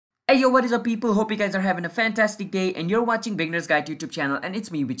Hey yo, what is up people? Hope you guys are having a fantastic day and you're watching Beginner's Guide YouTube channel and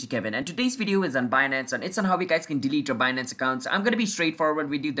it's me, Witchy Kevin, and today's video is on Binance and it's on how you guys can delete your Binance accounts. I'm gonna be straightforward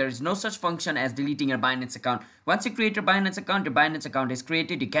with you. There is no such function as deleting your Binance account. Once you create your Binance account is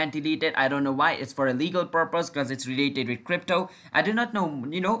created. You can't delete it. I don't know why. It's for a legal purpose because it's related with crypto. I do not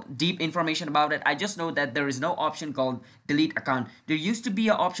know, deep information about it. I just know that there is no option called delete account. There used to be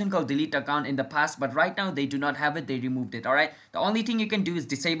an option called delete account in the past, but right now they do not have it. They removed it. Alright. The only thing you can do is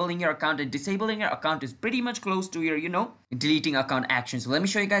disabling your account, and disabling your account is pretty much close to your deleting account action. So let me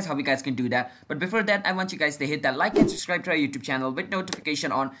show you guys how you guys can do that. But before that, I want you guys to hit that like and subscribe to our YouTube channel with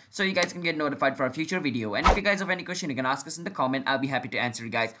notification on so you guys can get notified for a future video. And if you guys have any question, you can ask us in the comment. I'll be happy to answer you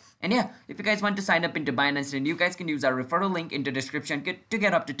guys. And yeah, if you guys want to sign up into Binance, then you guys can use our referral link in the description to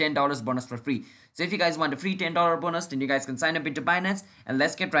get up to $10 bonus for free. So if you guys want a free $10 bonus, then you guys can sign up into Binance, and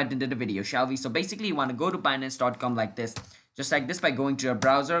let's get right into the video, shall we? So basically you want to go to Binance.com like this, just like this, by going to your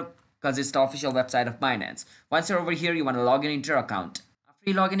browser, because it's the official website of Binance. Once you're over here, you want to log in into your account.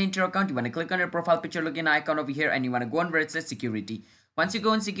 After you log in into your account, you want to click on your profile picture looking icon over here, and you want to go on where it says security. Once you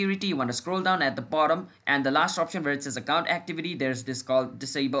go in security, you want to scroll down at the bottom, and the last option where it says account activity, there's this called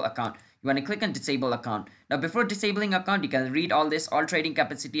disable account. You want to click on disable account. Now before disabling account, you can read all this. All trading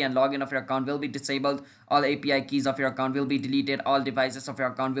capacity and login of your account will be disabled. All API keys of your account will be deleted. All devices of your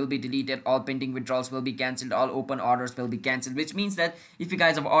account will be deleted. All pending withdrawals will be cancelled. All open orders will be cancelled. Which means that if you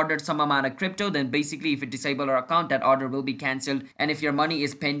guys have ordered some amount of crypto, then basically if you disable your account, that order will be cancelled. And if your money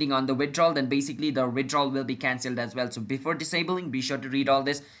is pending on the withdrawal, then basically the withdrawal will be cancelled as well. So before disabling, be sure to read all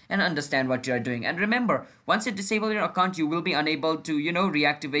this and understand what you are doing. And remember, once you disable your account, you will be unable to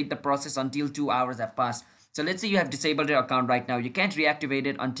reactivate the process until 2 hours have passed. So let's say you have disabled your account right now. You can't reactivate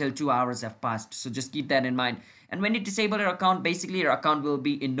it until 2 hours have passed. So just keep that in mind. And when you disable your account, basically your account will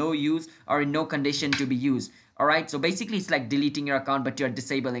be in no use or in no condition to be used. Alright, so basically it's like deleting your account, but you're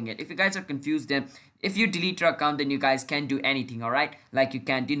disabling it. If you guys are confused, then if you delete your account, then you guys can't do anything. Alright, like you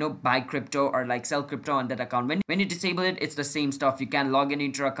can't buy crypto or like sell crypto on that account. When you disable it, it's the same stuff. You can't log in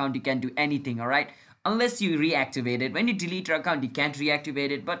into your account. You can't do anything. Alright, unless you reactivate it. When you delete your account, you can't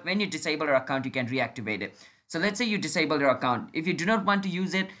reactivate it, but when you disable your account, you can reactivate it. So let's say you disable your account. If you do not want to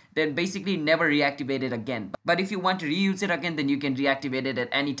use it, then basically never reactivate it again. But if you want to reuse it again, then you can reactivate it at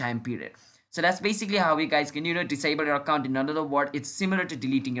any time period. So that's basically how you guys can disable your account. In another word, it's similar to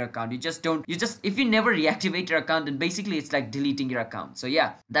deleting your account. If you never reactivate your account, then basically it's like deleting your account. So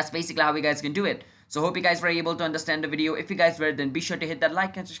yeah, that's basically how you guys can do it. So hope you guys were able to understand the video. If you guys were, then be sure to hit that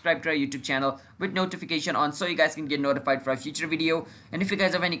like and subscribe to our YouTube channel with notification on so you guys can get notified for a future video. And if you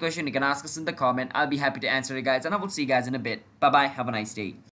guys have any question, you can ask us in the comment. I'll be happy to answer you guys, and I will see you guys in a bit. Bye bye. Have a nice day.